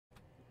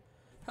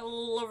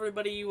Hello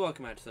everybody,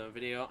 welcome back to another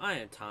video. I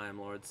am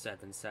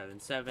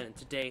Timelord777 and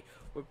today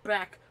we're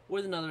back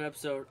with another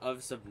episode of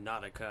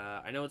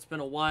Subnautica. I know it's been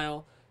a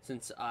while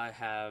since I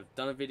have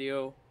done a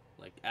video,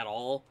 like, at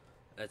all.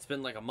 It's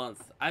been like a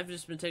month. I've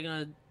just been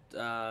taking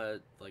a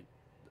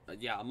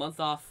month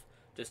off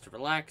just to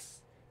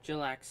relax,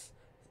 chillax.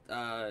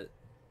 I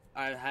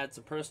had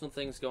some personal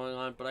things going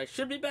on, but I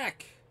should be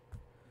back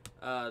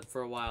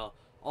for a while.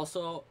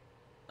 Also,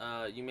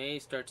 you may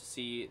start to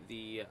see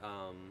the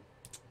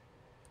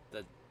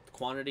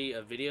quantity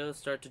of videos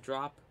start to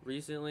drop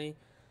recently.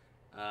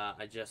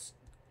 I've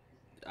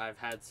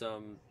had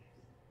some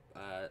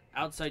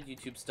outside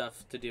YouTube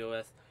stuff to deal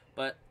with,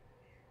 but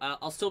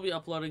I'll still be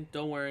uploading.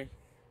 Don't worry,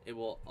 it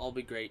will all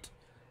be great.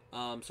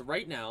 So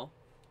right now,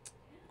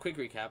 quick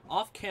recap.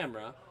 Off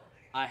camera,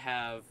 I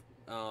have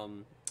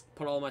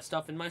put all my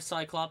stuff in my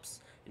Cyclops.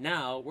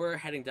 Now we're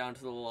heading down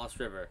to the Lost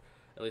River.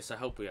 At least I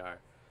hope we are.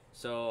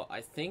 So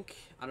I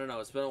don't know,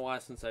 it's been a while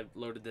since I've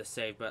loaded this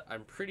save, but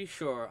I'm pretty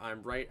sure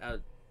I'm right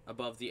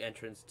above the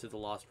entrance to the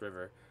Lost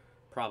River.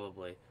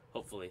 Probably.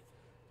 Hopefully.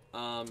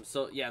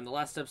 So yeah, in the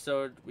last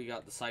episode, we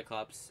got the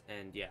Cyclops,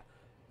 and yeah.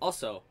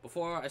 Also,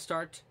 before I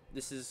start,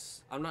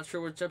 I'm not sure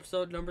which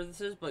episode number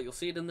this is, but you'll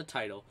see it in the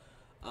title.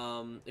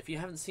 If you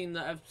haven't seen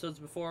the episodes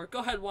before, go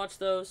ahead and watch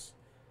those.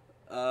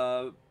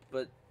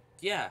 But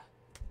yeah,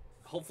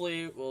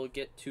 hopefully we'll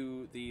get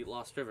to the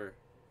Lost River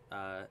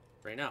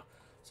right now.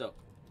 So,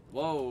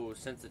 whoa,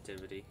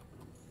 sensitivity.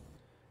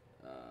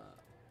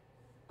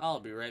 I'll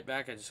be right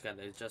back. I just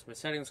gotta adjust my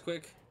settings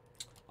quick.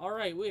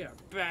 Alright, we are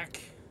back.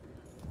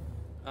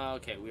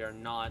 Okay, we are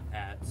not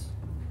at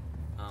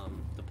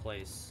the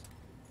place.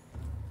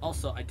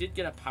 Also, I did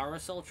get a power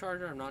cell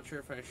charger. I'm not sure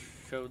if I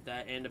showed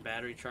that, and a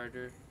battery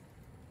charger.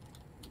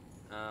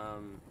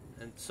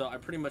 And so I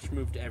pretty much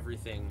moved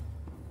everything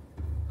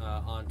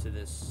onto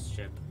this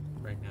ship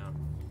right now.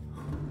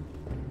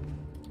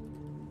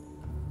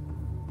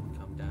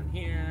 Come down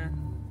here.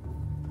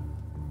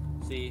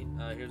 See,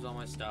 here's all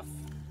my stuff.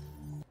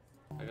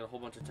 I got a whole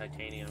bunch of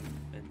titanium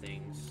and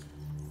things.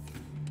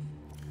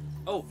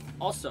 Oh,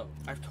 also,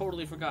 I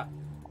totally forgot.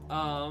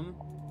 Right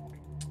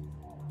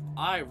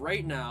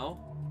now...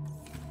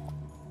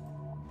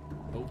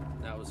 Oh,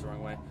 that was the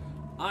wrong way.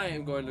 I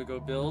am going to go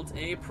build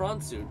a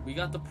prawn suit. We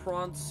got the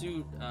prawn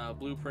suit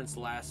blueprints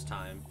last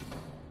time.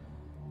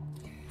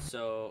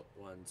 So,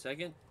 1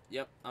 second.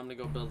 Yep, I'm gonna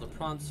go build a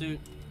prawn suit.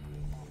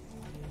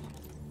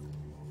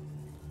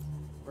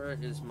 Where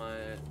is my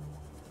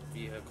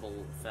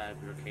vehicle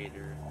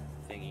fabricator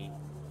thingy?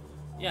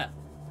 Yeah.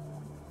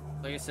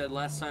 Like I said,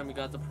 last time we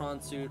got the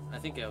prawn suit. I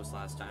think it was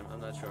last time.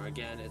 I'm not sure.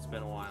 Again, it's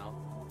been a while.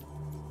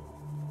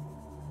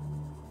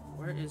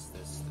 Where is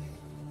this thing?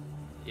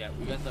 Yeah,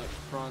 we got the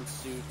prawn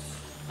suit.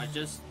 I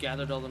just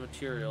gathered all the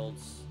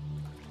materials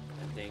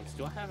and things.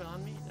 Do I have it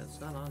on me? That's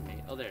not on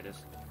me. Oh, there it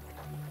is.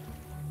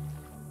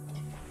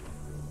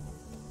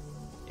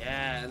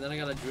 Yeah, and then I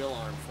got a drill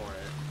arm for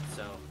it.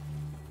 So,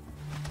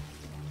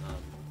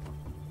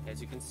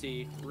 as you can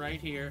see right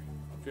here,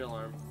 drill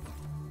arm.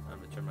 I'm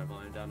gonna turn my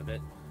volume down a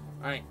bit.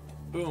 Alright,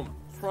 boom,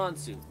 prawn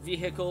suit,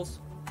 vehicles,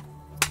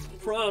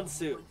 prawn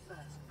suit.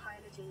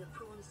 Piloting a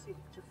prawn suit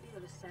to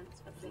feel a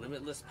sense of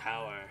limitless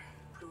power.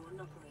 Prawn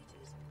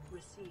operators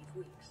receive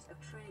weeks of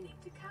training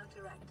to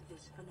counteract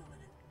this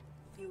phenomenon.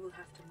 You will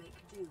have to make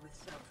do with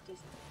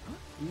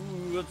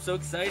self-discipline. Ooh, I'm so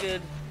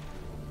excited.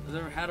 I've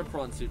never had a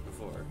prawn suit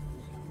before.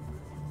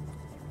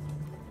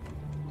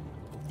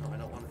 Oh, I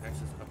don't want to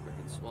access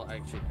upgrades. Well,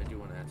 actually, I do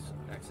want to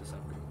access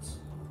upgrades.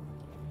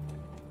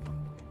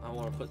 I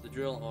want to put the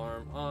drill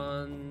arm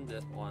on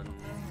this one.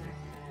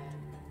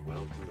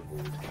 Welcome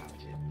aboard,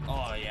 Captain.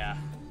 Oh yeah,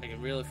 I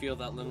can really feel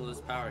that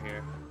limitless power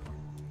here.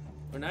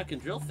 Oh, now I can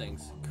drill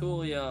things.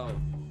 Coolio.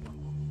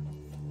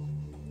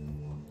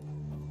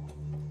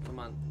 Come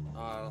on.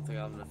 Oh, I don't think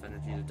I have enough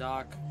energy to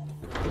dock.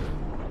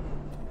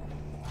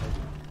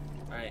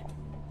 Alright,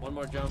 one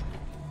more jump.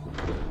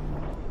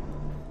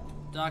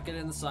 Dock it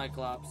in the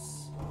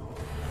Cyclops.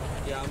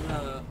 Yeah,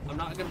 I'm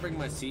not gonna bring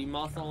my sea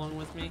moth along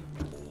with me.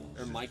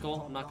 Or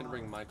Michael. I'm not gonna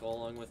bring Michael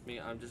along with me.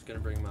 I'm just gonna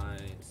bring my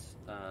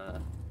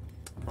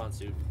prawn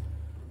suit.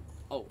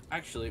 Oh,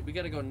 actually, we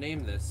gotta go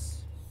name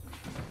this.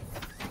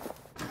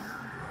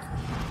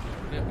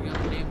 We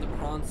gotta name the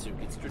prawn suit.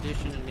 It's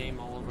tradition to name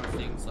all of our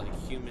things like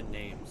human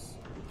names.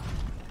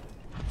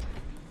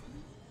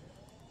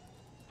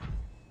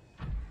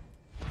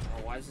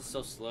 Oh, why is it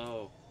so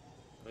slow?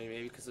 I mean,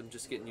 maybe because I'm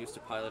just getting used to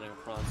piloting a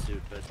prawn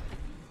suit, but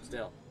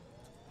still.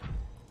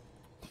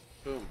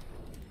 Boom.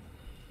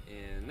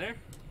 In there.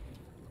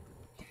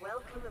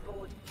 Welcome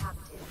aboard,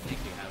 Captain. Thank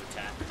you,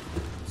 Habitat.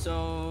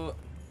 So,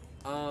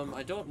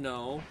 I don't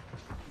know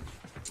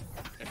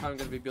if I'm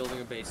going to be building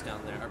a base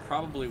down there. I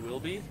probably will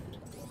be,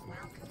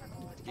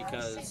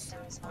 because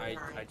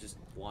I just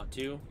want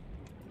to.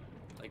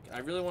 Like, I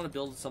really want to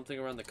build something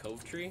around the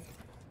cove tree.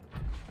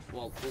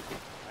 Well,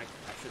 I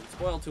shouldn't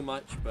spoil too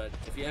much, but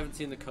if you haven't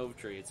seen the cove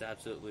tree, it's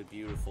absolutely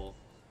beautiful.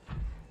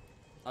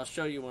 I'll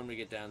show you when we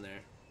get down there,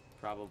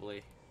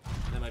 probably.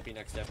 That might be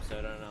next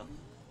episode, I don't know.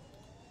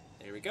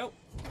 There we go.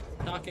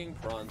 Docking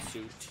prawn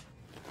suit.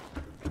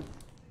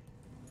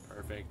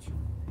 Perfect.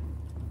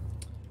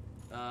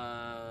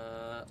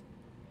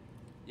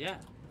 Yeah.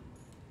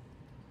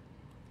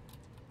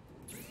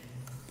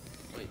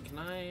 Wait, can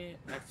I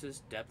access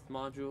depth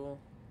module?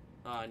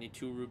 I need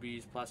 2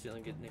 rubies, plastic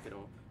ingot,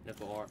 nickel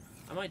ore.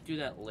 I might do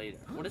that later.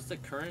 What is the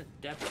current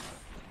depth?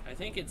 I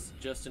think it's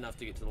just enough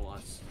to get to the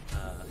Lost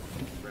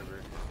River.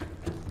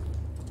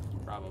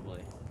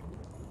 Probably.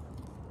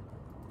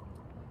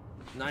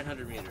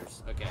 900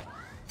 meters. Okay.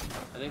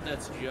 I think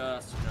that's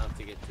just enough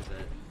to get to the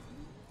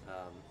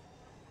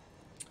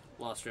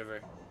Lost River.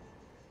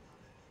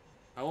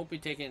 I won't be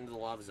taken into the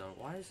lava zone.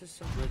 Why is this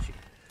so glitchy?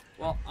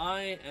 Well,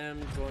 I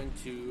am going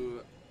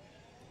to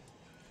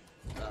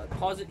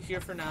pause it here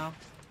for now,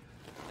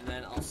 and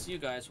then I'll see you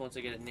guys once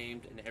I get it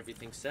named and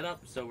everything set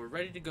up, so we're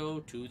ready to go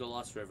to the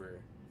Lost River.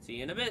 See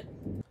you in a bit.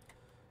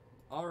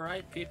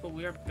 Alright, people,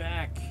 we are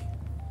back.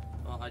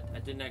 Well, I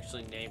didn't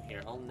actually name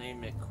here. I'll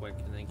name it quick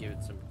and then give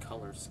it some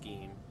color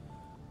scheme.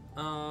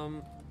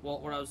 Well,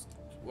 what I was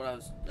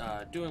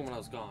doing when I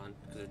was gone,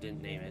 because I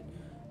didn't name it,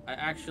 I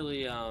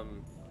actually, I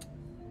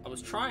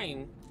was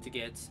trying to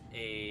get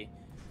a,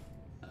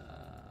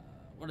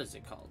 what is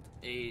it called?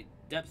 A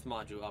depth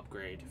module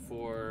upgrade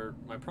for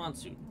my prawn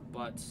suit,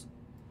 but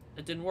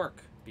it didn't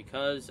work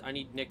because I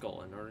need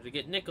nickel. In order to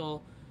get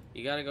nickel,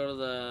 you gotta go to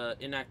the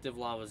inactive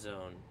lava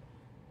zone,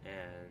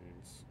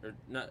 or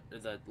not,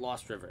 the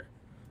Lost River.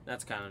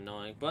 That's kind of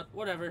annoying, but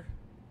whatever.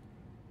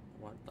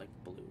 I want like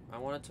blue. I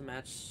want it to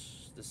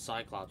match the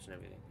Cyclops and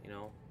everything, you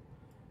know.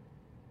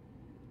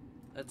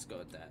 Let's go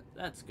with that.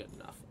 That's good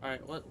enough. All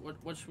right,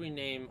 what should we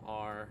name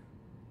our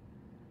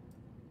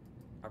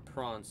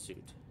prawn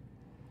suit?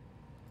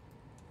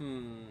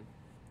 Can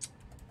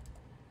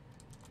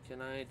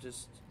I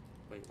just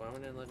wait? Why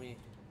wouldn't it let me?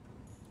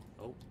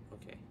 Oh,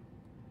 okay.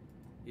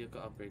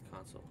 Vehicle upgrade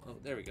console. Oh,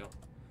 there we go.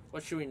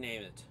 What should we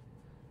name it?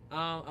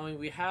 I mean,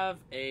 we have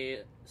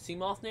a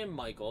Seamoth named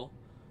Michael,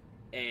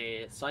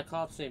 a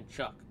Cyclops named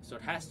Chuck, so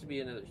it has to be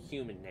another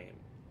human name.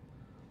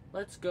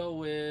 Let's go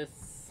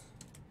with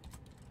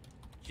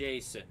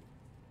Jason.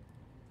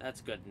 That's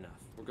good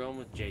enough. We're going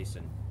with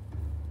Jason.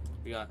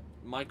 We got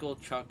Michael,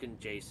 Chuck, and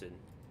Jason.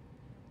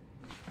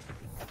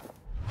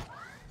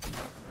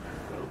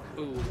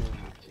 Boom.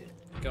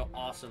 Go,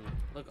 awesome.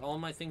 Look, all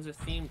my things are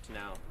themed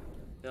now.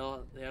 They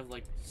have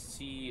like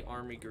sea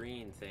army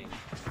green thing,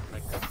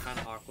 like kind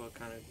of aqua,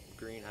 kind of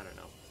green. I don't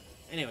know.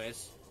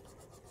 Anyways,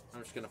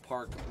 I'm just gonna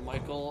park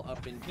Michael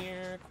up in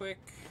here quick.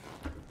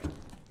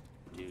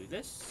 Do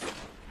this.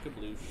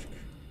 Kabloosh.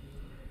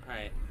 All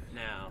right,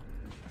 now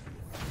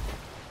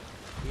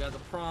we got the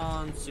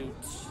prawn suit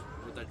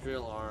with a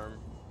drill arm.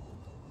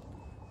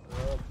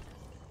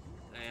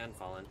 And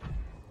fallen.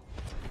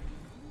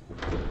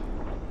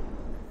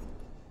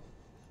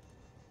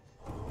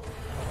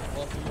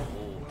 Welcome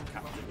aboard,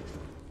 Captain.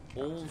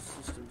 All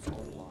systems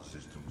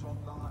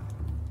online.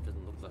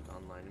 Doesn't look like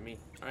online to me.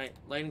 Alright,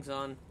 lighting's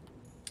on.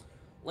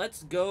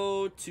 Let's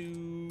go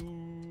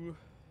to...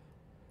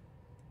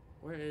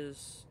 Where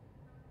is...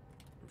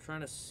 I'm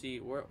trying to see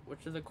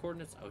which are the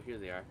coordinates. Oh, here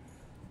they are.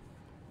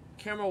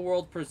 Camera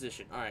world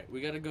position. Alright, we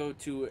gotta go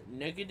to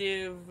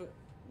negative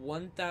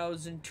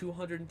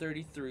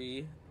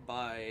 1,233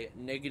 by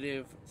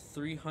negative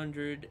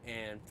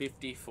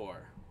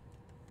 354.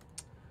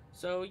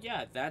 So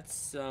yeah,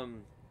 that's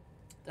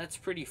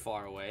pretty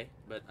far away,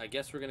 but I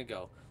guess we're gonna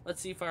go. Let's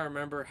see if I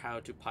remember how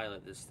to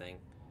pilot this thing.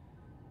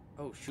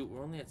 Oh shoot,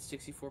 we're only at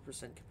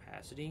 64%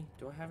 capacity.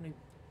 Do I have any?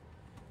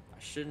 I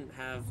shouldn't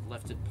have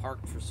left it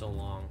parked for so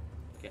long.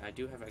 Okay, I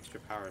do have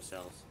extra power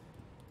cells.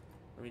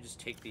 Let me just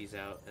take these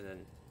out and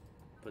then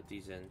put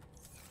these in.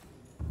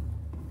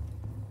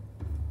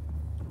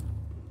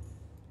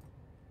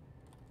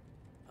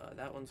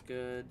 That one's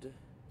good.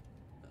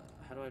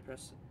 How do I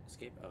press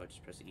escape? Oh, I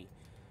just press E.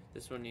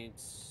 This one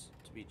needs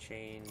to be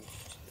changed.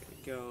 There we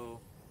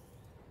go.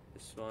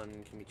 This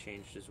one can be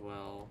changed as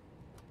well.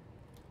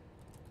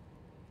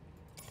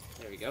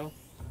 There we go.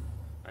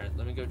 Alright,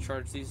 let me go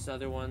charge these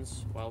other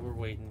ones while we're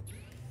waiting.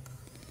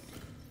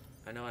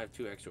 I know I have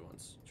 2 extra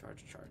ones.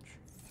 Charge.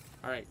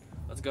 Alright,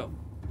 let's go.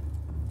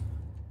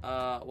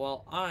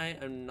 Well, I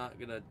am not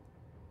gonna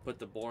put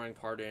the boring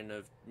part in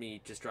of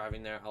me just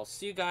driving there. I'll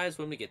see you guys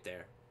when we get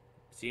there.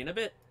 See you in a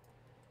bit.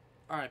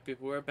 Alright,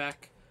 people, we're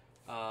back.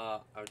 I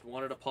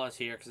wanted to pause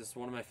here because it's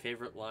one of my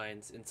favorite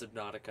lines in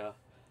Subnautica.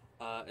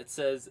 It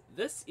says,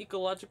 this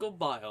ecological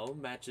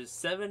biome matches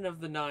 7 of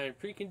the 9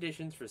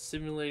 preconditions for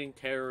simulating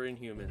terror in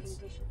humans.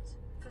 Conditions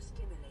for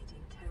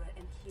stimulating terror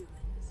in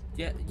humans.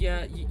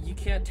 Yeah, you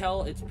can't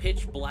tell it's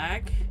pitch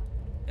black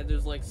and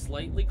there's like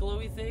slightly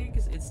glowy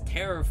things. It's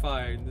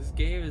terrifying. This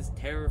game is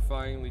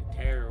terrifyingly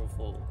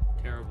terrible.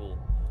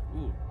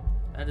 Ooh,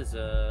 that is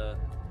a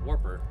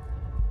warper.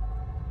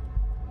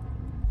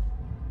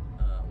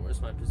 Where's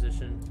my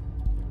position?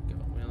 There we go.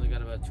 We only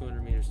got about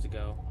 200 meters to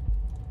go.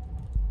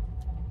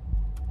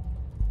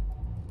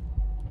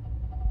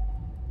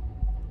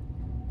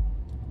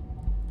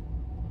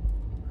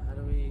 How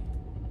do we...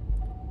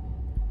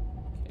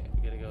 Okay,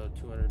 we gotta go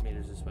 200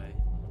 meters this way.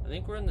 I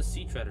think we're in the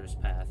Sea Treader's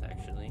path,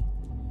 actually.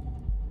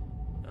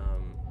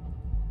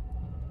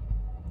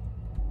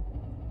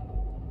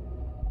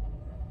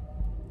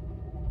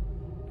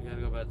 We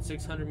gotta go about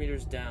 600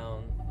 meters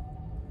down.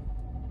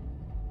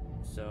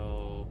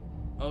 So,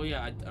 oh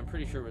yeah, I'm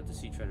pretty sure we're at the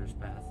Sea Treader's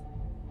path.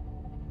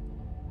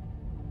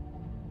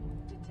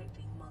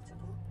 Detecting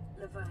multiple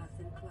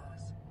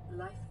Leviathan-class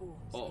life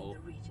forms in the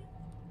region.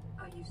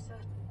 Are you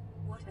certain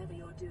whatever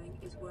you're doing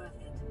is worth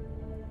it?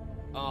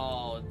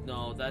 Oh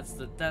no, that's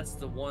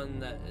the one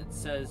that it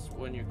says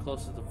when you're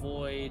close to the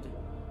void.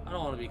 I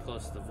don't want to be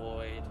close to the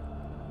void.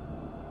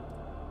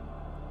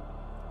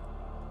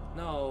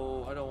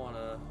 No, I don't want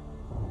to.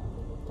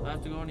 Do I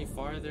have to go any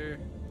farther?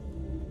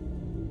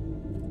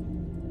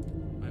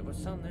 Wait, what's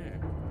down there?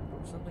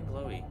 Something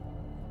glowy.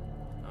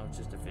 Oh, it's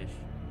just a fish.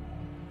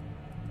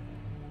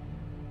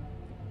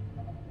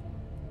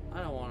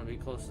 I don't want to be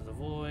close to the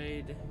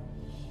void.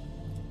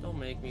 Don't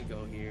make me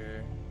go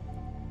here.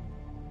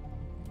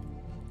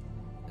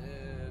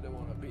 I don't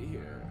want to be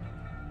here.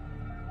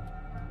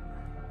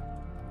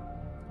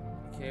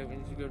 Okay, we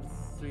need to go to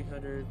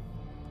 300.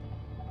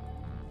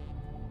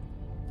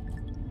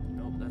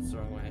 Nope, that's the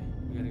wrong way.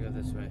 We gotta go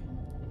this way.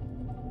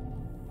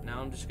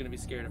 Now I'm just gonna be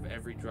scared of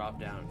every drop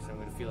down because I'm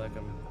gonna feel like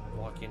I'm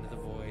walking into the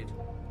void.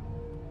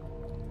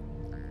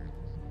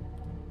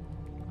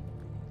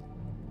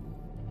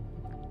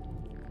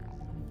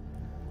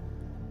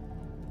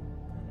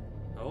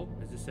 Oh,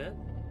 is this it?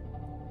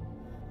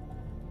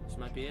 This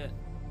might be it.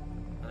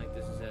 I think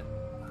this is it.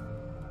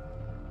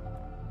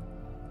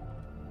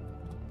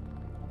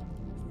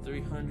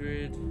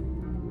 300.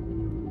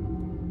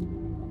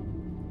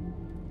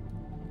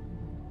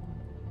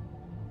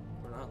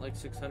 We're not like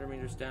 600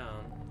 meters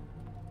down.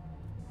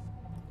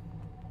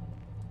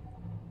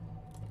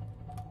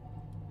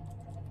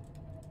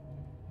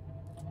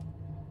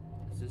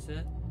 Is this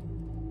it?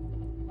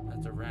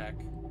 That's a wreck.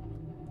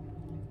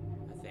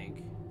 I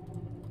think.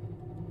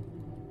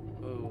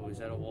 Oh, is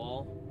that a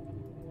wall?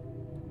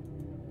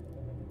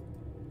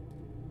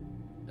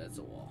 That's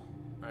a wall.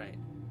 Alright.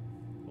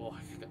 Oh,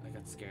 I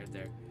got scared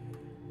there.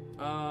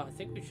 I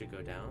think we should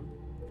go down.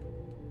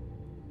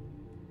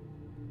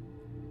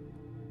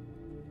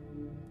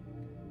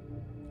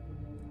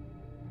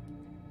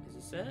 Is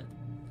this it?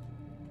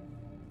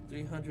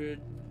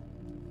 300.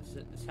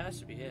 This has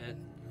to be it.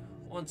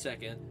 1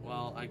 second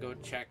while I go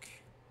check.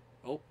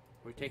 Oh,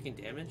 we're taking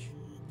damage?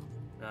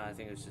 Nah, I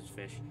think it was just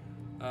fish.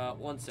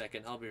 1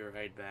 second, I'll be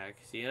right back.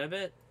 See you in a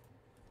bit.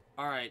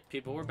 Alright,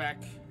 people, we're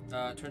back.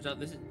 Turns out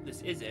this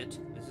is it.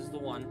 This is the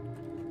one.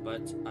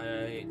 But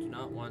I do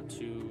not want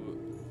to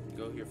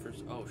go here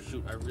first. Oh,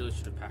 shoot, I really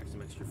should have packed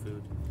some extra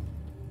food.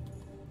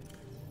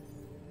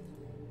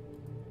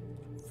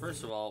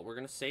 First of all, we're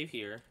going to save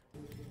here.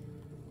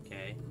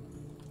 Okay.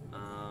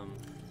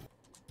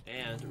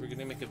 And we're going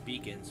to make a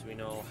beacon so we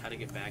know how to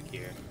get back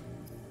here.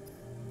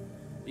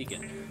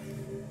 Beacon.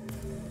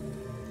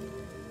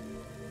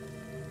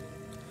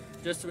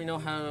 Just so we know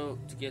how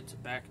to get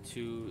back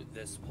to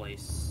this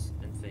place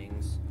and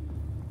things.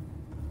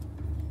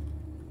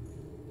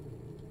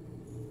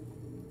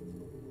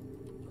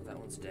 Oh, that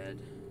one's dead.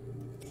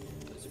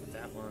 Let's put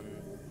that one.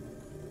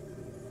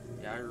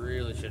 Yeah, I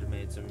really should have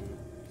made some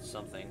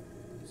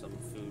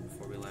food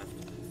before we left.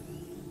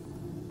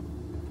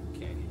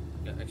 Okay,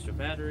 got extra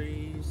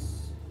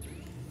batteries.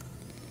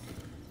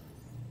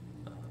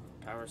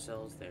 Power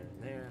cells there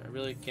and there. I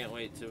really can't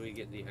wait till we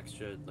get the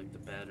extra, like the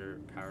better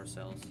power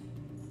cells.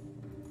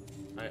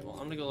 Alright, well,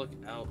 I'm gonna go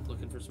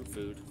looking for some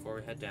food before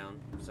we head down,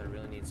 because I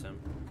really need some.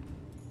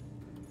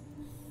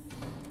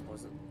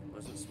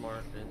 Wasn't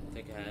smart, didn't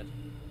think ahead.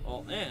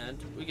 Oh, and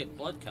we get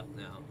blood kelp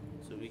now,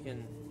 so we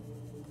can.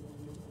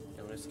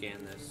 I'm gonna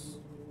scan this.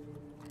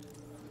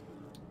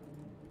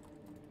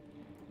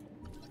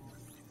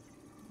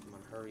 Come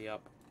on, hurry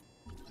up.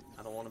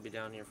 I don't want to be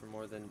down here for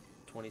more than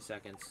 20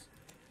 seconds.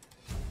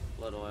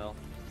 Blood oil.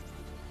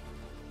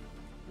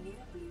 New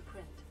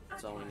blueprint.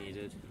 That's all we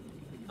needed.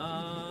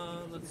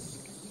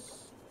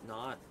 Let's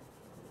not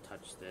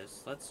touch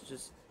this. Let's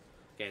just...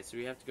 Okay, so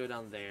we have to go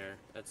down there.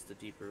 That's the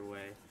deeper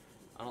way.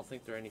 I don't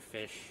think there are any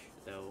fish,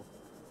 though.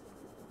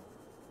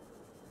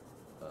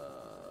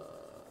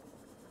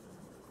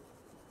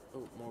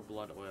 Oh, more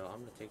blood oil. I'm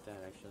gonna take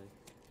that, actually.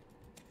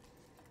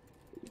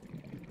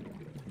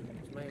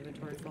 Is my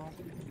inventory full?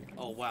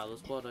 Oh, wow,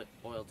 this blood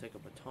oil take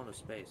up a ton of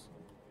space.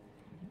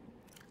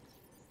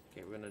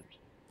 Okay, we're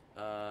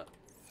gonna,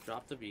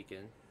 drop the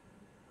beacon.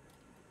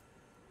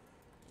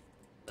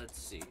 Let's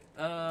see.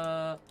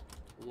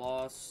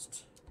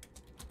 Lost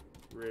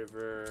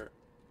River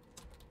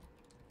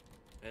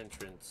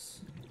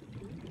entrance.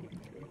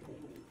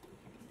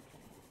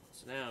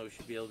 So now we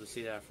should be able to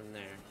see that from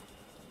there.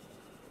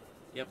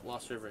 Yep,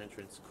 Lost River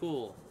entrance.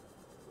 Cool.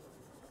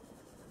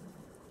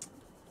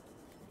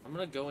 I'm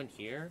gonna go in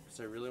here because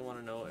I really want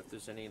to know if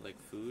there's any like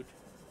food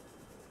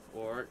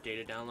or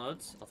data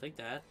downloads. I'll take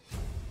that.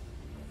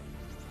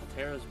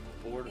 Altera's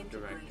board of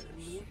directors.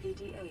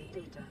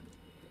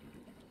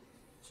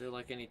 Is there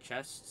like any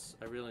chests?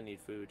 I really need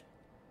food.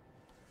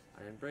 I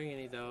didn't bring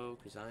any though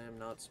because I am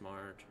not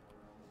smart.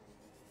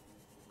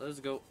 let's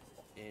go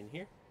in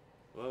here.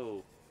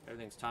 Whoa,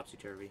 everything's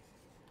topsy-turvy.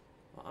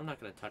 Well, I'm not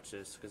gonna touch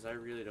this because I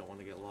really don't want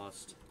to get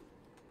lost.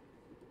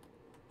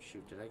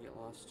 Shoot, did I get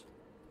lost?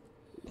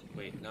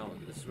 Wait, no,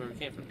 this is where we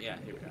came from. Yeah,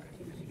 here we are.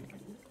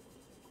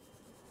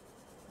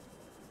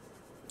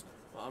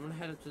 Well, I'm gonna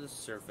head up to the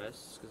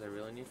surface because I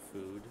really need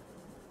food.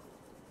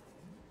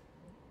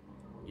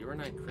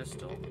 Uranite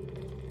crystal.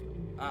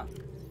 Ah,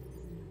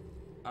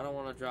 I don't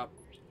want to drop.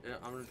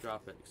 I'm gonna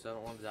drop it because I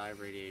don't want to die of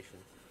radiation.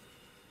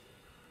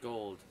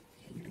 Gold.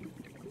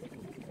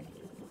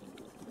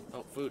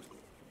 Oh, food.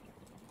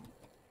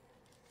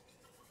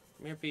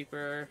 Come here,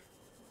 peeper.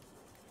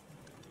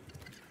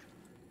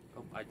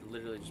 Oh, I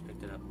literally just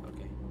picked it up.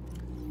 Okay.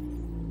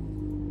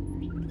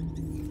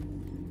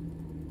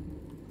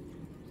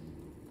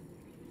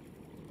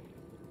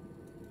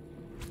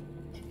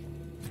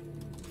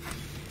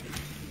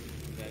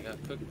 Okay, I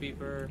got cooked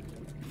peeper.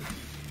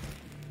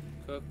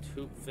 Cooked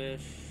hoop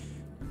fish.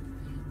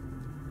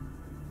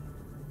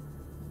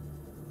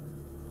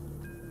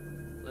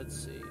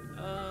 Let's see.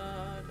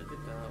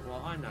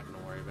 Well, I'm not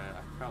gonna worry about it.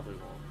 I probably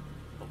won't.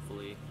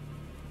 Hopefully.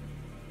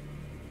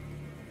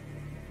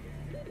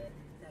 30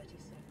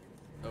 seconds.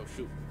 Oh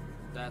shoot.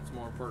 That's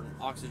more important.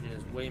 Oxygen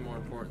is way more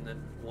important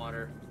than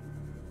water.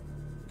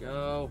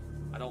 Go.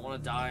 I don't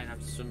want to die and have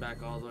to swim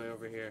back all the way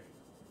over here.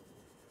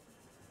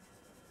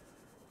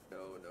 No.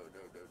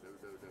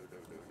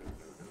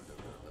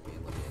 Let me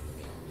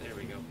in. There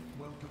we go.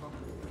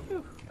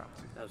 Whew.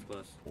 That was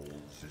close. All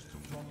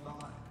systems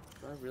online.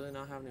 Do I really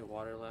not have any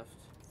water left?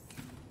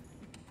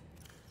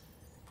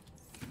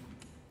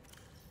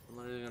 I'm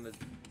literally gonna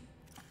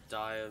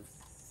die of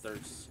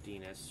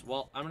thirstiness.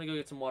 Well, I'm gonna go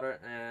get some water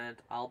and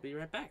I'll be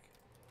right back.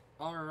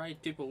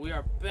 Alright, people, we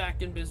are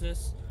back in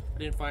business. I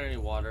didn't find any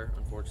water,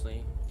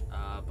 unfortunately.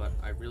 But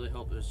I really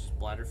hope there's just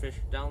bladderfish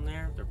down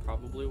there. There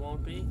probably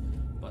won't be,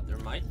 but there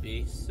might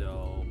be,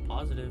 so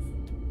positive.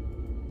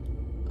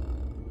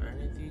 Are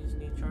any of these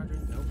need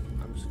charging? Nope.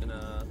 I'm just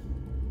gonna...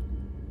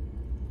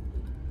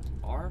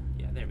 R?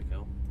 Yeah, there we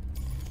go.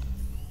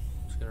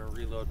 Just gonna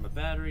reload my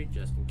battery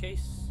just in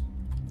case.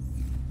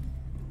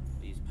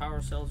 These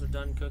power cells are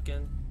done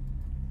cooking.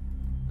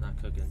 Not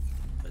cooking,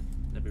 but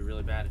that'd be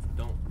really bad if you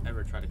don't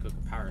ever try to cook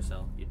a power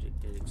cell.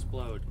 It'd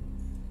explode.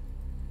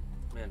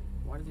 Man,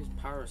 why do these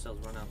power cells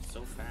run out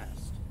so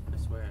fast? I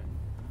swear.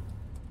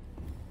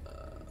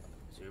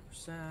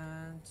 0%.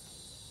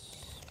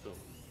 Boom.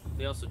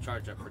 They also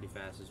charge up pretty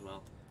fast as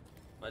well.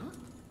 But,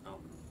 oh,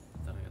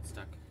 I thought I got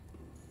stuck.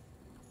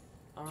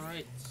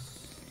 Alright.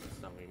 That's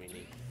not what we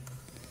need.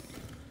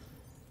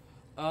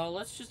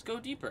 Let's just go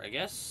deeper, I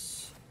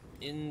guess.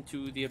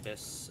 Into the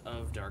abyss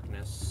of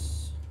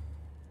darkness.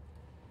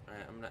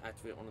 Alright, I'm gonna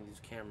activate one of these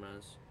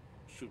cameras.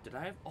 Shoot, did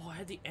I have... Oh, I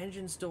had the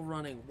engine still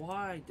running.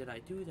 Why did I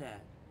do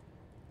that?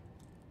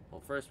 Well,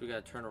 first we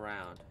gotta turn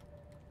around.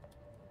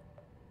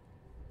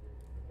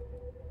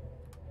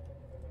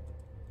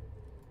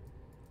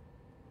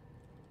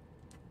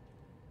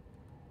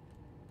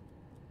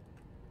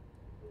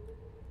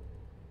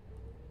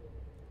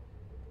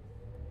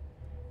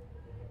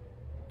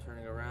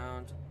 Turning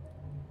around.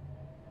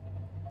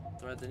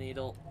 Thread the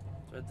needle.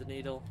 Thread the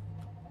needle.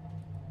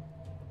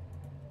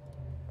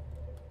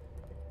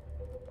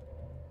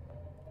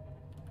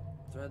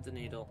 Thread the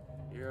needle.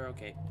 You're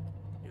okay.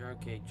 You're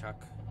okay,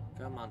 Chuck.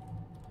 Come on.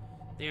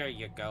 There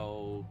you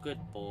go. Good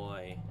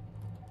boy.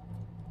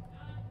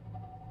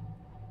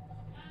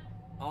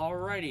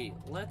 Alrighty.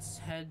 Let's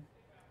head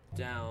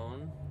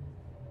down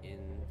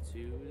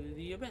into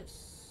the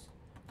abyss.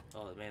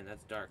 Oh man,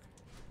 that's dark.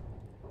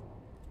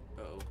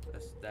 Uh-oh.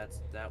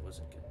 That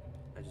wasn't good.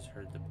 I just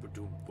heard the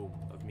boom boom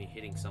of me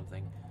hitting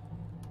something.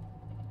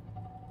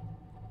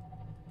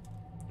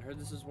 I heard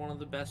this is one of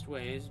the best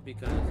ways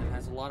because it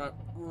has a lot of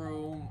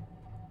room.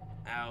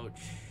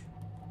 Ouch.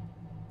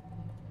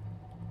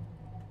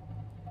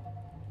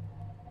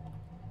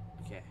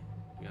 Okay,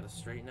 we gotta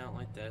straighten out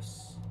like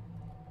this.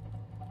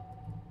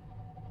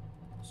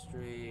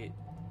 Straight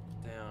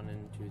down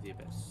into the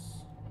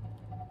abyss.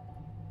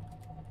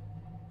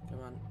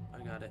 Come on, I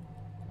got it.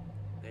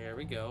 There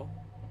we go.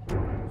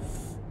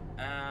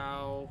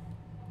 Ow.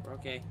 We're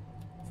okay.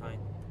 Fine.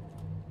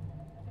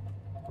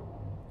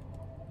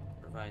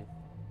 We're fine.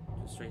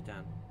 Just straight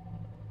down.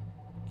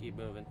 Keep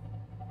moving.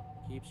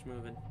 Keeps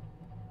moving.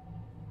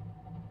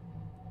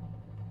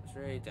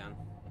 Straight down.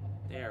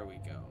 There we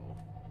go.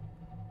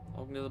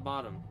 Welcome to the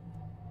bottom.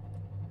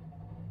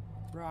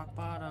 Rock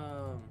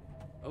bottom.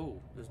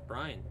 Oh, there's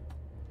brine.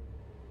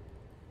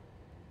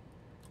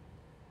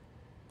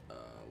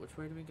 Which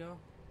way do we go?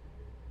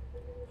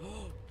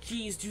 Oh,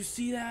 jeez, do you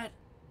see that?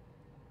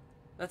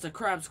 That's a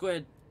crab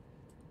squid.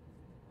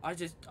 I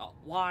just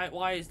why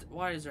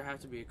does there have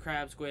to be a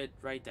crab squid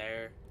right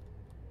there?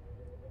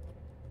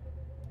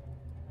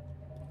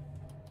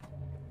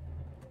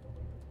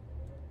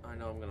 I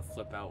know I'm gonna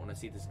flip out when I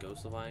see this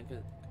ghost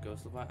leviathan.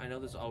 I know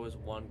there's always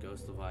one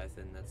ghost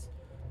leviathan that's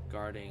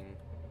guarding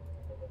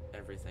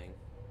everything.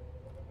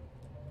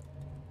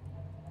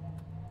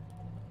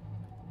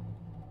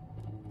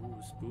 Ooh,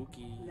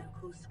 spooky.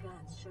 Local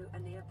scans show a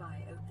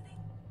nearby opening.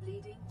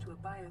 leading to a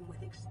biome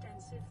with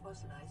extensive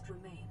fossilized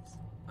remains.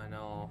 I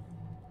know.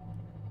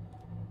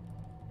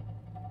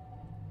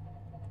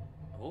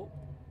 Oh.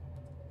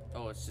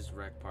 Oh, it's just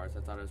wreck parts.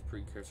 I thought it was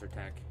precursor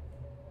tech.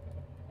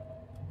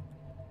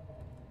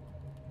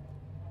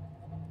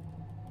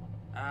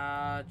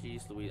 Ah,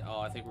 jeez Louise.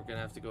 Oh, I think we're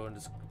gonna have to go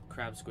into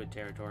crab squid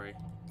territory.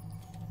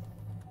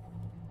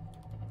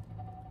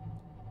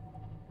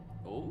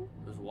 Oh,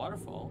 there's a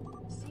waterfall.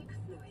 Seek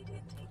fluid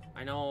intake.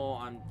 I know,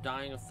 I'm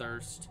dying of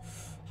thirst.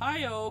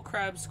 Hi-yo,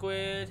 crab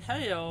squid.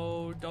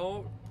 Hey-yo,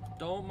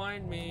 don't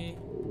mind me.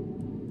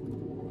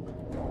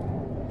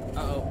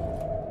 Uh-oh.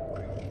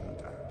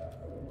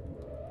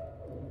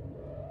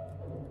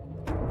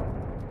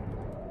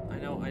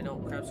 I know,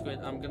 crab squid.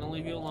 I'm gonna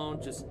leave you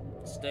alone. Just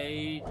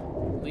stay.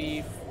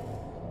 Leave.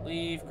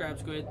 Leave, crab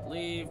squid.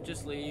 Leave.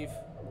 Just leave.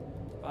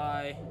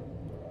 Bye.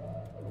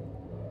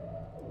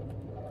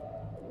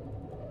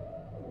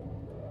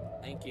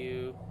 Thank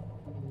you.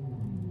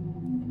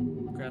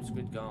 Crab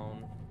squid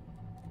gone.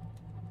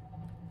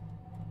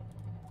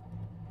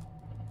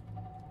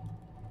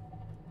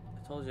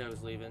 I told you I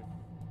was leaving.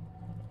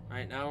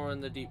 Alright, now we're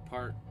in the deep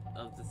part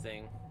of the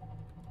thing.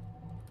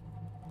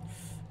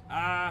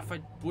 Ah, if I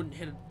wouldn't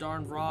hit a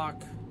darn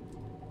rock.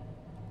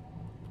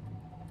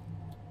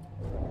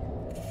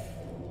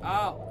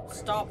 Oh,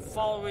 stop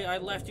following me. I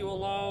left you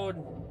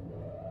alone.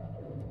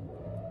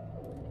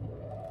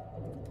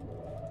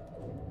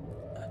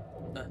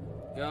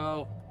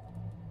 Go.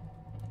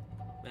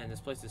 Man,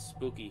 this place is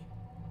spooky.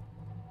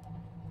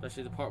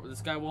 Especially the part where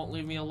this guy won't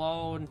leave me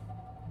alone.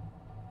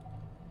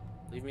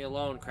 Leave me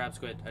alone, crab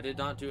squid. I did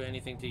not do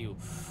anything to you.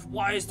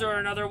 Why is there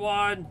another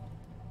one?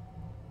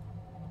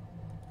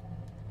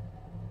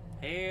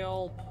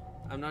 Help.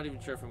 I'm not even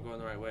sure if I'm going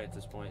the right way at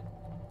this point.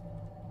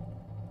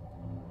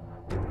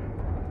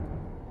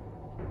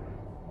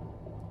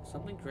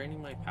 Something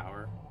draining my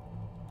power.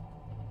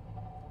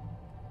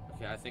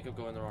 Okay, I think I'm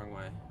going the wrong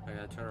way. I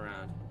gotta turn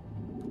around.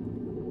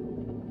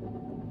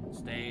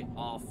 Stay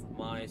off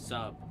my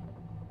sub.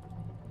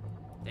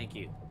 Thank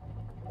you.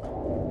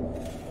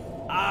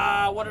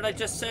 Ah, what did I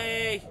just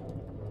say?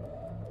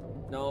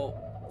 No,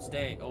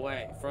 stay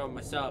away from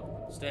my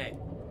sub. Stay.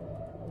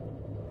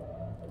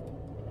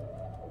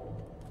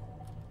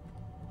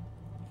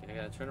 Okay, I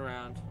gotta turn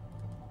around.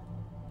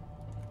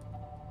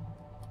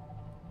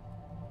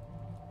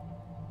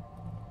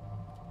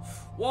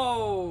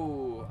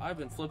 Whoa! I've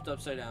been flipped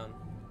upside down.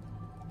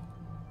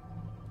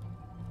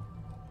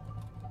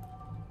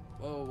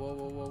 Whoa, whoa,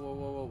 whoa, whoa, whoa,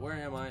 whoa, whoa. Where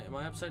am I? Am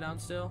I upside down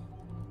still?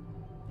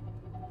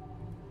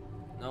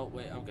 No,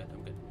 wait, I'm good,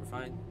 I'm good. We're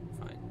fine,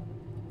 we're fine.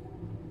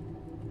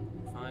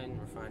 We're fine,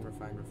 we're fine, we're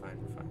fine, we're fine,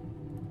 we're fine.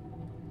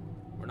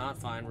 We're not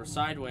fine, we're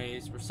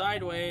sideways, we're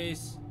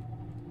sideways!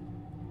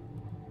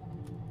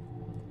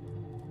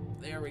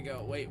 There we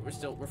go. Wait, we're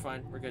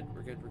fine. We're good,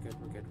 we're good, we're good,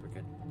 we're good, we're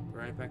good.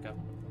 We're right back up.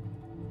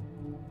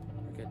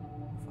 We're good,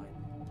 we're fine.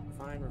 We're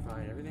fine, we're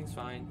fine, everything's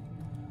fine.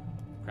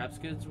 Crab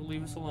skids will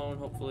leave us alone,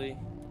 hopefully.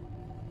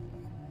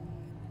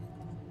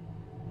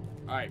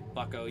 Alright,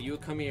 bucko, you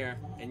come here,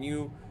 and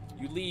you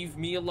leave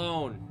me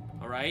alone,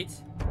 alright?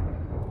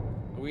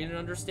 Are we in an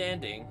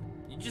understanding?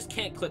 You just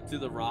can't clip through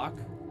the rock.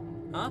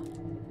 Huh?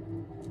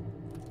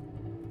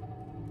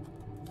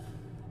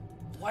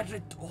 Why did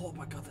I... Oh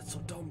my god, that's so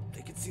dumb.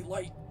 They can see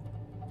light.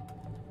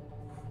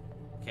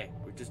 Okay,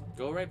 we just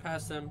go right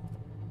past them.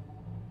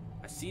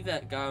 I see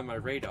that guy on my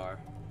radar.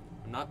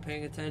 I'm not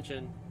paying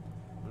attention.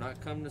 I'm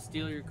not coming to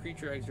steal your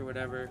creature eggs or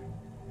whatever.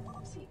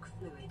 Seek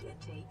fluid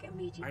intake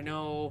immediately. I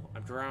know,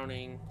 I'm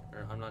drowning.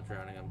 Or, I'm not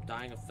drowning, I'm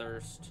dying of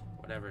thirst.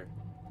 Whatever.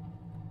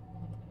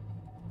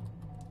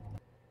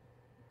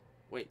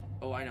 Wait,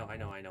 oh, I know.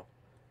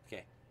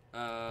 Okay,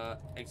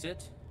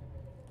 exit?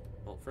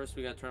 Well, first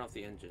we gotta turn off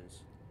the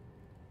engines.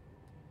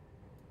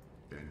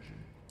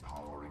 Engine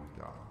powering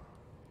down.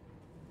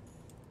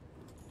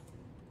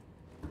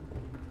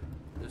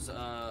 There's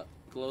a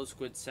glow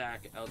squid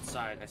sack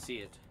outside, I see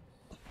it.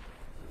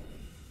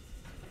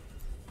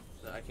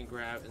 That I can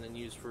grab and then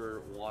use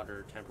for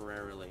water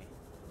temporarily.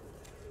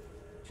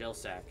 Gel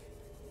sack.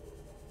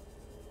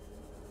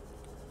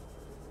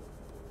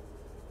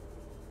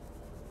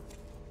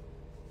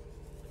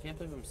 I can't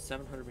believe I'm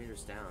 700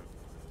 meters down.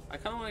 I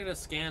kind of want to get a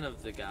scan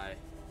of the guy.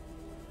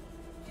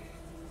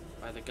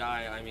 By the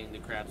guy, I mean the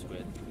crab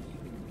squid.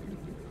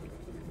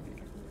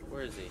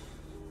 Where is he?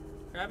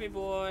 Crabby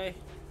boy!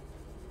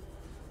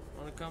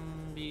 Wanna come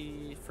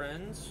be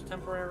friends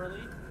temporarily?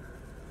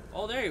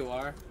 Oh, there you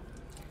are!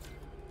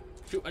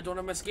 Shoot, I don't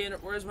have my scanner.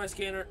 Where's my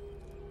scanner?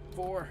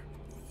 4.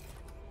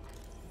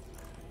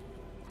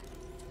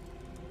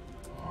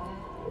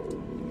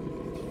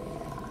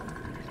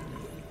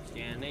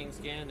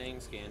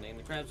 Scanning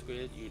the crab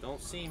squid. You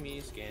don't see me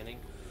scanning.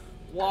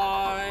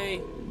 Why?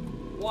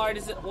 Why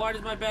does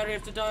my battery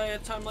have to die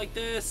at a time like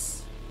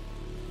this?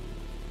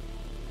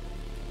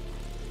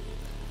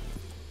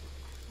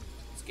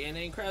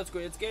 Scanning crab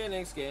squid,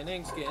 scanning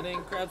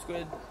crab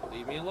squid.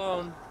 Leave me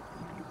alone.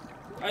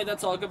 Alright,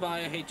 that's all. Goodbye.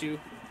 I hate you.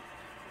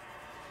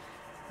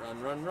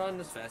 Run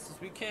as fast as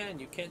we can.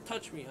 You can't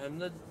touch me. I'm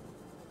the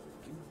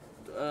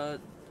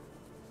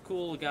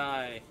cool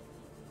guy.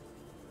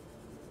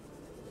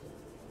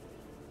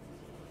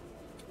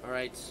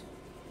 Alright.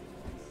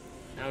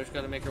 Now we just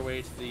gotta make our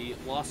way to the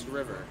Lost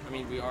River. I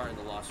mean, we are in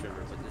the Lost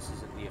River, but this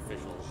isn't the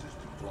official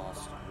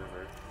Lost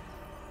River.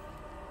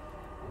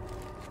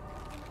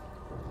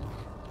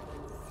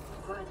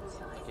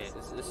 Okay,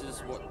 this is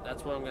what,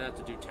 that's what I'm gonna have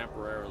to do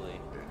temporarily.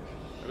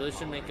 I really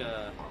should make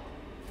a...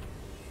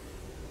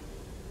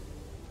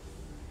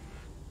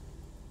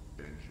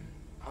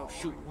 Oh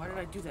shoot, why did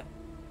I do that?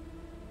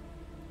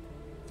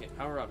 Okay,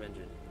 power up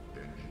engine.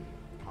 Engine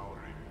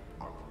powering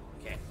up.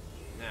 Okay,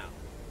 now.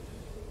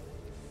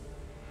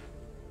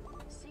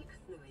 Seek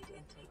fluid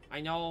intake.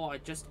 I know, I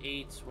just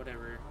ate,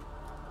 whatever.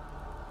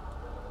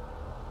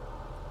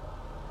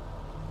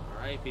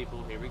 Alright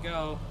people, here we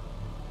go.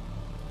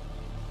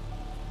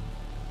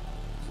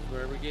 This is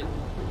where we're getting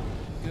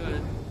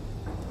good.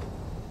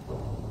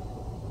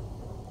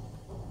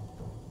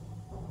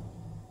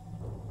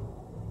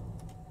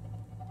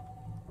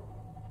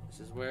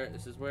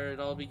 This is where it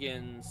all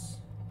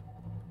begins.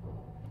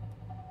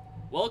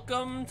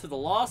 Welcome to the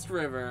Lost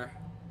River.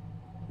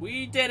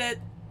 We did it.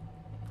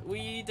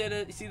 We did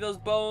it. You see those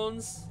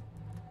bones?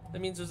 That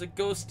means there's a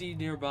ghosty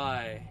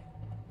nearby.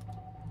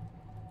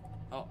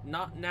 Oh,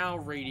 not now,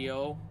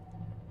 radio.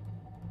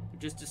 We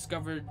just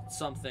discovered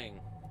something.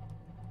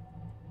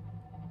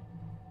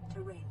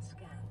 Terrain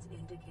scans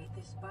indicate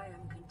this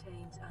biome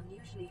contains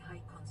unusually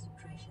high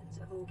concentrations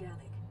of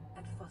organic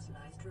and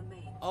fossilized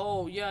remains.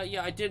 Oh,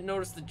 yeah, I did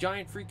notice the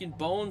giant freaking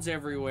bones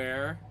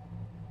everywhere.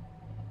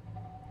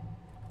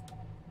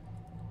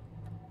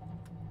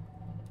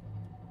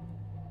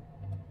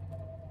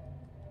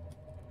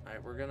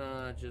 Alright, we're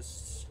gonna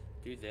just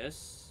do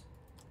this.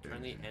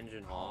 Turn the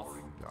engine off.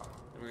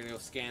 And we're gonna go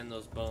scan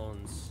those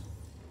bones.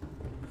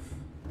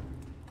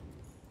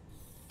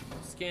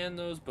 Scan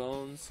those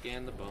bones,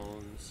 scan the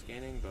bones,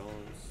 scanning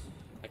bones.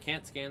 I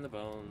can't scan the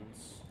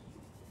bones.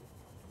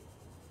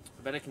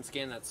 I bet I can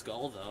scan that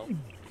skull though.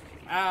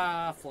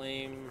 Ah,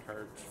 flame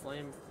hurt.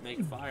 Flame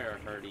make fire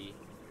hurty.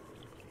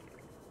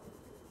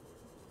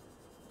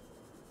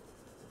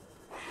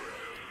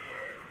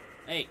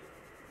 Hey.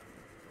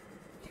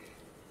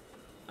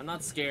 I'm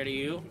not scared of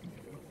you.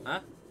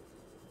 Huh?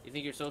 You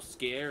think you're so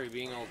scary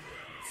being all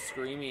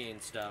screamy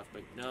and stuff,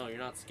 but no, you're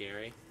not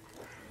scary.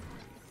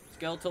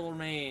 Skeletal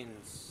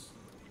remains.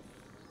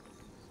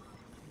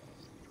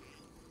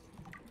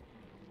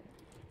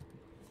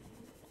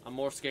 I'm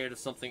more scared of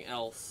something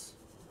else.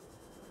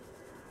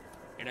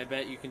 And I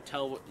bet you can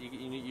tell what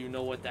you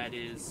know what that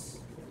is.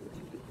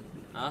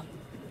 Huh?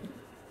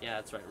 Yeah,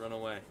 that's right. Run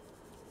away.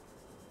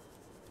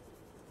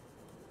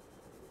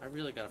 I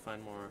really gotta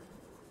find more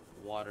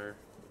water,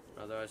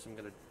 otherwise I'm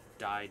gonna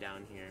die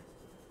down here.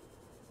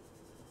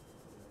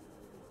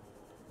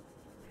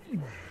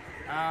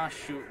 Ah,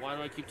 shoot. Why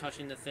do I keep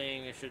touching the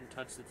thing? I shouldn't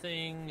touch the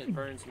thing. It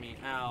burns me.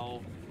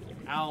 Ow.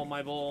 Ow,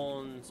 my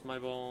bones. My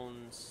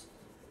bones.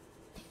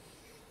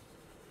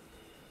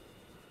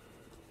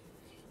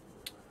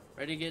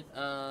 Ready to get,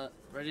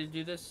 ready to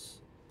do this?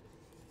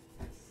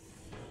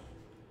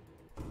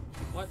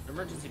 What?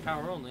 Emergency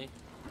power only?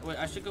 Oh, wait,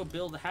 I should go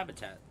build a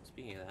habitat.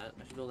 Speaking of that,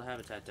 I should build a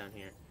habitat down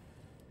here.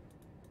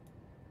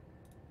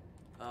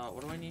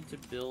 What do I need to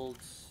build?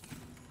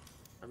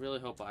 I really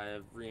hope I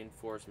have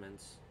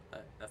reinforcements.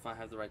 If I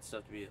have the right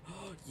stuff to be...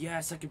 Oh,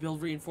 yes, I can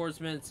build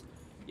reinforcements!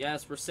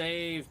 Yes, we're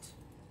saved!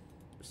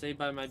 We're saved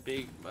by my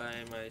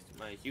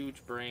my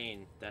huge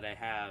brain that I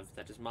have.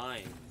 That is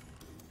mine.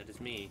 That is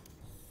me.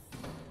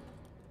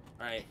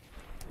 Alright.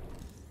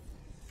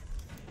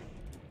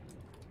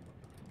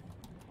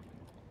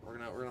 We're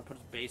gonna put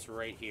a base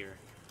right here.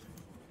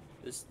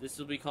 This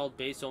will be called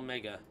Base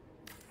Omega.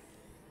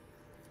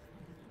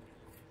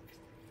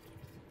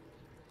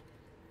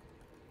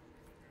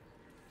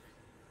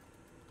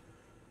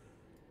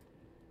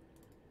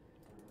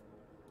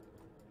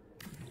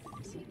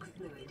 Seek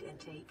fluid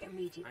intake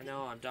immediately. I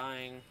know, I'm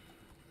dying.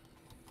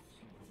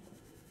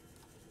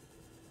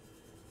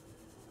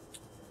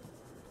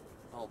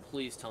 Oh,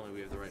 please tell me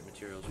we have the right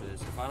materials for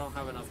this. If I don't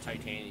have enough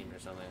titanium or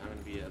something, I'm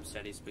gonna be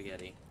upsetty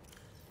spaghetti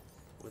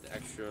with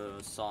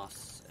extra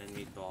sauce and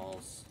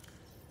meatballs.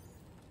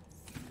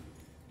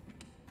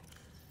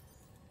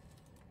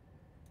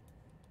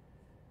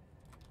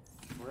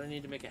 What do I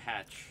need to make a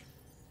hatch?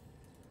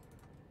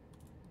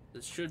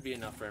 This should be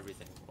enough for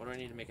everything. What do I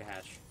need to make a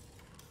hatch?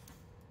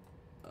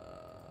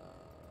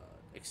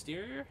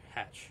 Exterior?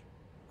 Hatch.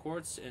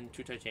 Quartz and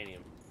 2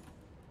 titanium.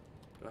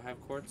 Do I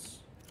have quartz?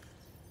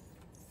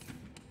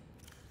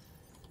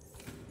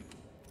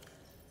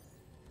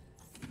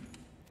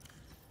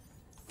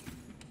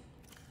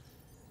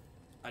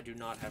 I do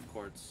not have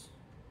quartz.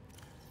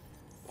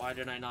 Why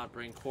did I not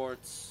bring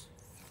quartz?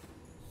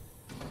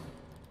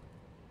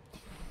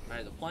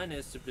 Alright, the plan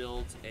is to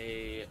build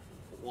a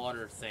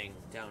water thing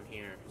down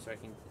here so I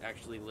can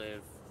actually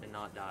live and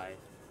not die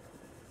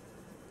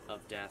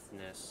of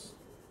deathness.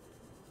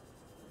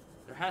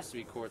 There has to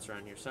be quartz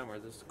around here somewhere.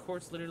 There's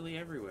quartz literally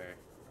everywhere.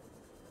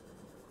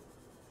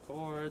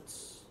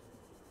 Quartz.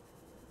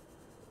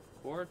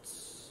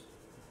 Quartz.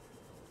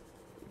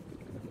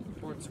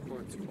 Quartz.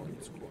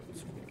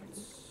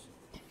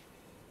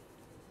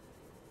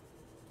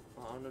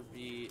 Well, I'm gonna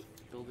be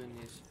building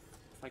these.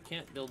 If I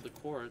can't build the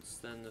quartz,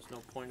 then there's no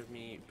point of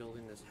me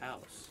building this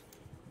house.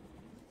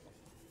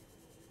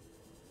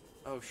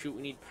 Oh shoot,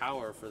 we need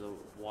power for the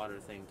water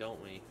thing,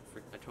 don't we?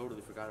 I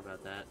totally forgot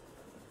about that.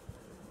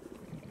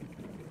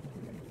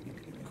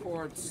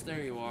 Quartz,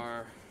 there you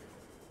are.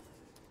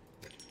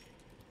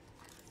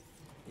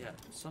 Yeah,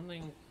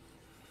 something.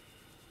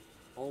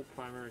 All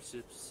primary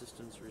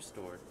systems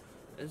restored.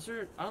 Is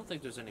there? I don't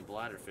think there's any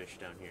bladderfish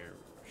down here.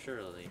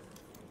 Surely.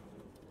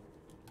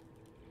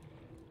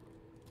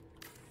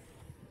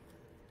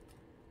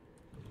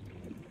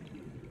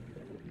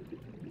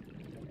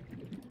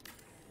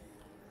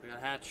 We got a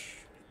hatch.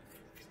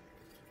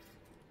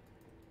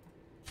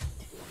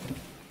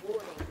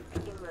 Warning,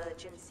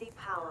 emergency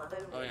power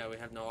only. Oh yeah, we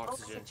have no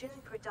oxygen. Oxygen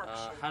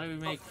production How do we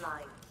make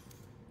offline.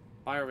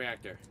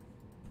 bioreactor?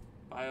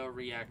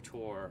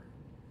 Bioreactor.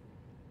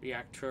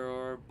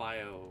 Reactor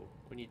bio.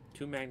 We need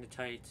 2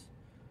 magnetite.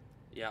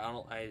 Yeah,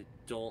 I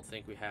don't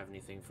think we have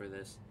anything for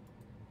this.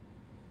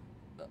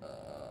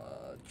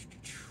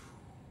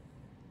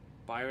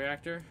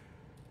 Bioreactor.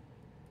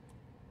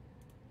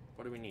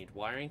 What do we need?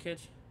 Wiring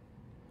kit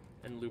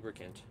and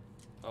lubricant.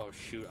 Oh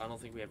shoot, I don't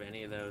think we have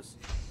any of those.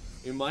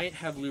 We might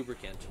have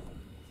lubricant.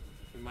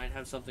 We might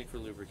have something for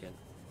lubricant.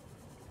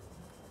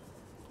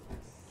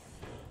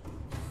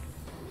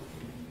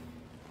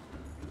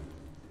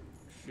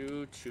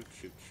 Shoot.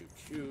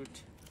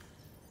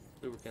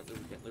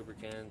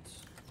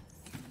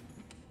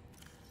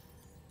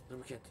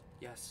 Lubricant.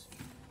 Yes.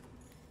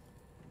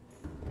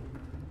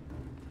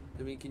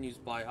 Then we can use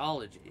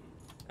biology.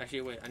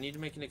 Actually, wait, I need to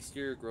make an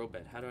exterior grow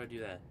bed. How do I do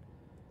that?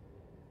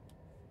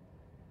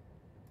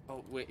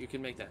 Oh, wait, you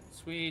can make that.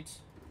 Sweet.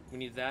 We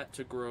need that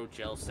to grow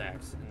gel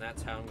sacks, and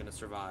that's how I'm going to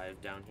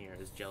survive down here,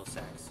 is gel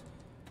sacks.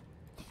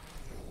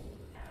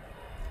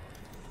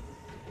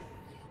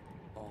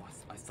 Oh,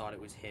 I thought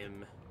it was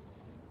him.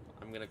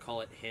 I'm going to call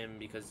it him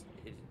because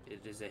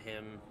it is a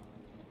him.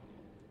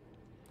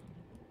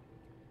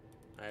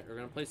 Alright, we're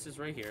going to place this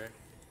right here.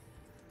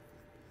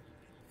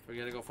 We're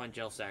going to go find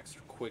gel sacks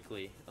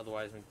quickly,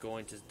 otherwise I'm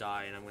going to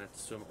die and I'm going to have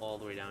to swim all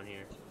the way down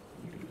here.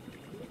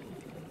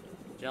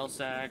 Gel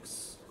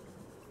sacks.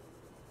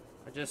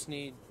 I just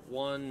need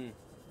 1.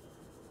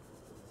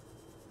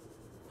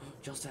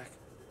 Gel sack.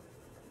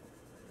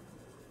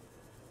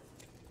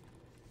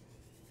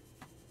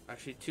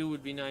 Actually, 2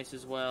 would be nice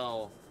as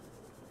well.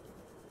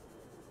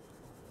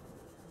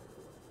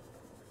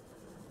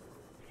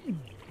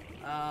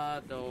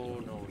 No.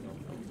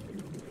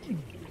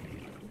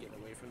 Get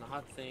away from the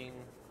hot thing.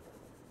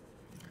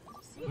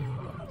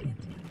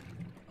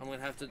 I'm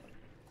gonna have to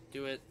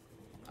do it.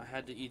 I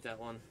had to eat that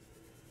one.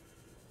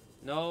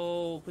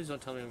 No, please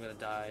don't tell me I'm gonna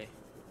die.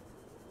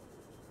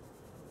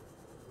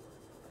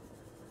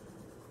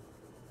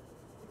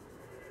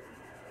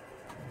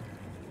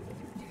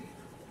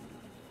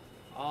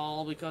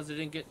 All because I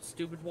didn't get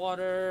stupid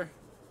water.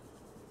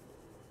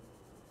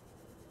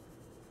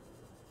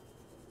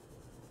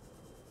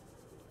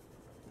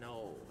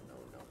 No.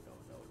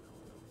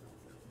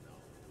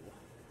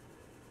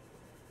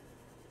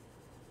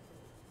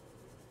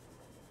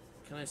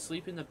 Can I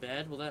sleep in the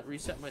bed? Will that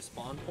reset my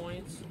spawn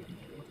points?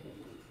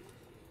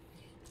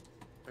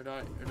 Or do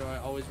I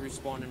always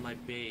respawn in my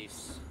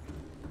base?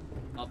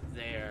 Up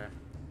there.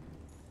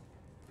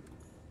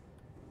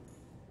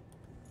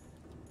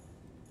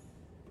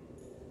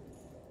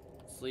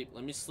 Sleep.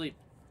 Let me sleep.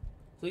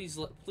 Please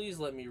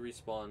let me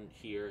respawn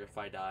here if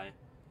I die.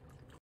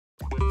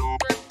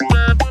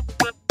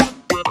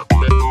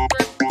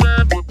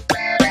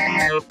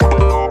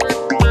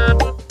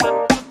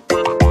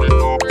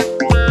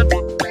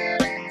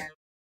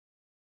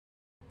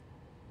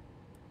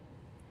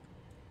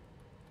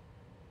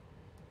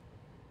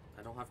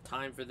 I don't have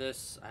time for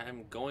this. I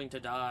am going to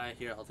die.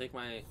 Here, I'll take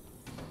my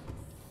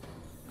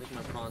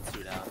prawn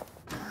suit out.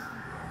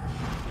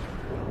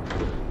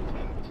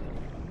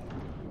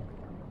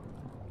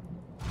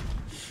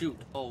 Shoot.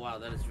 Oh wow,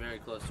 that is very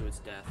close to its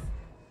death.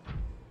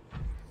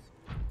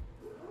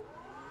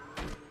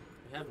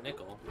 We have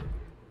nickel,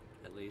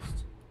 at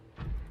least.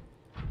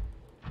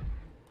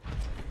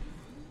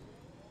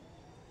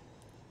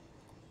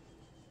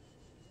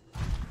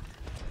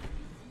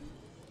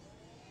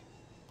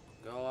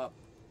 Go up.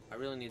 I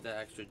really need that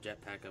extra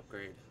jetpack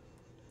upgrade.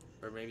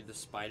 Or maybe the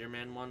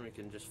Spider-Man one, we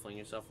can just fling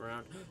yourself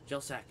around. Gel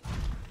sack!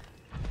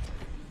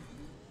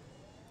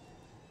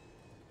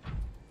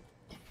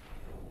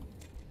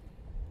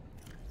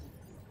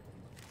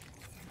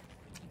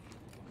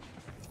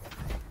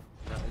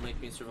 That will make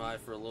me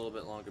survive for a little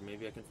bit longer.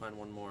 Maybe I can find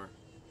one more.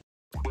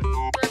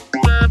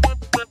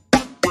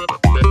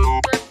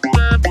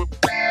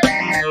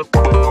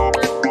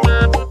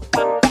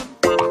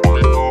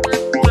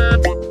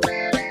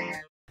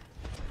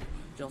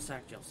 Gel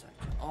sack.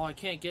 Oh, I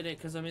can't get it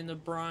because I'm in the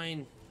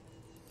brine.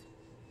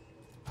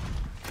 Oh,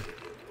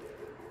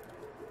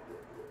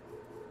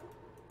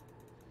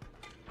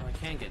 I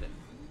can get it.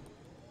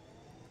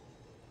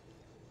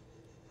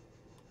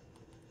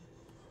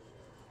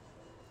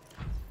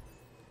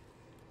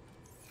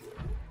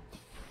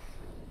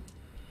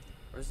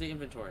 the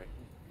inventory?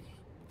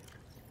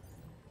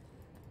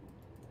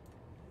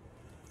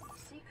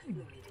 Seek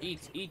fluid.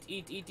 Eat.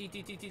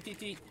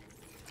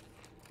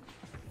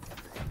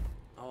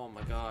 Oh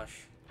my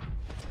gosh.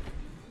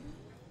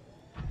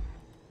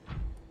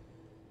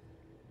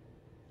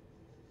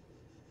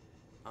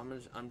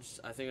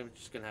 I think I'm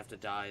just gonna have to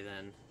die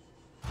then.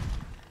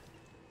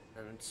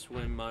 And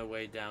swim my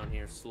way down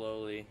here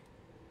slowly.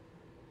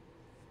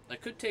 I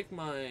could take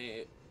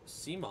my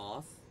sea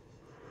moth.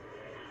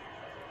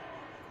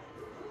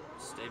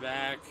 Stay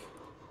back.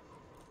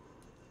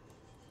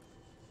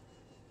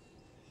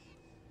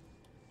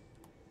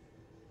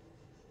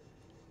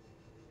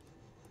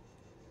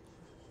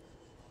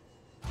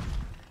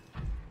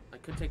 I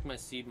could take my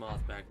seed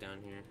moth back down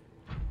here.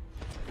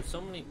 There's so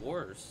many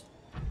ores.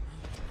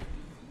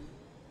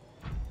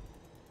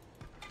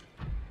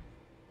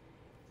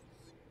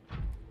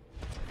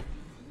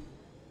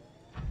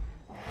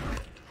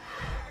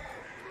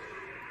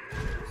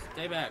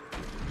 Stay back.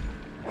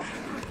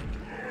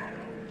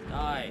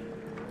 Die.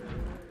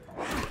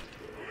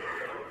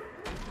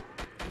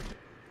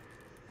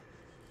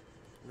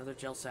 Another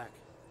gel sack.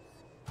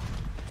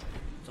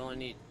 That's all I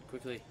need.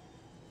 Quickly.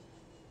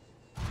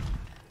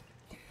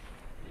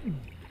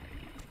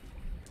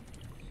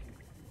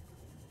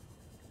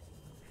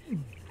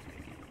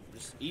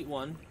 Just eat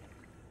one.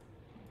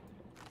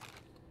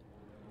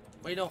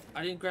 Wait, no.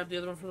 I didn't grab the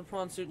other one from the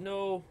prawn suit.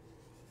 No.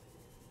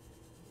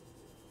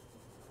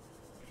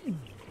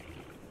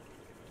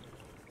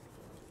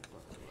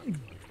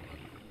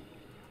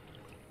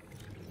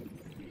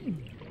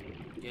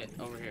 Get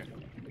over here.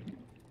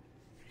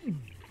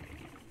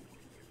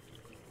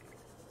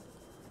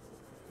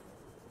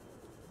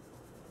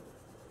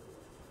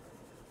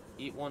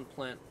 Eat one,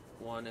 plant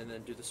one, and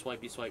then do the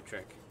swipey swipe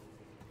trick.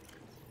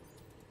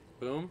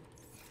 Boom.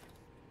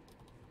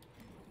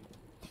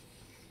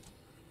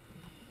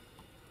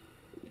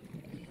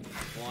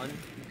 One,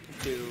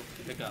 two,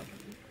 pick up.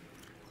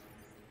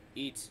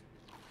 Eat.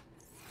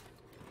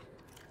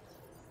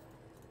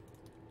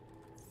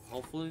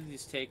 Hopefully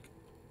these take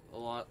a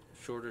lot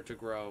shorter to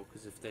grow,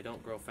 because if they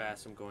don't grow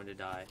fast, I'm going to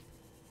die.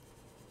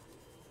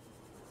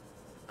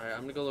 Alright,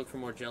 I'm gonna go look for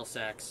more gel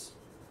sacks.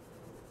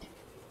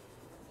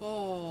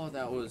 Oh,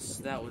 that was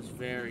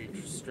very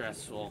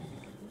stressful.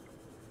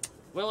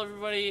 Well,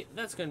 everybody,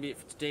 that's gonna be it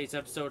for today's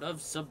episode of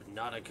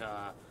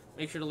Subnautica.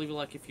 Make sure to leave a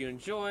like if you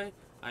enjoy.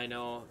 I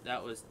know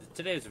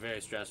today was a very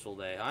stressful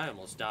day. I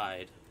almost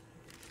died.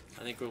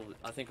 I think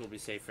we'll be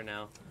safe for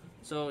now.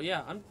 So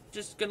yeah, I'm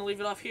just gonna leave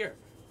it off here.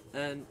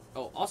 And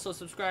also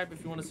subscribe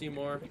if you want to see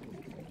more.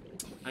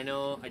 I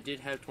know I did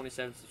have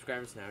 27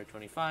 subscribers, now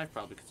 25,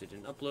 probably because I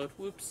didn't upload.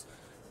 Whoops.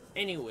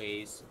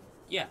 Anyways,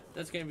 yeah,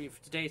 that's gonna be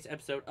for today's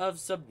episode of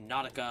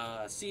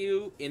Subnautica. See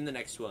you in the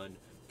next one.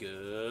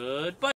 Goodbye.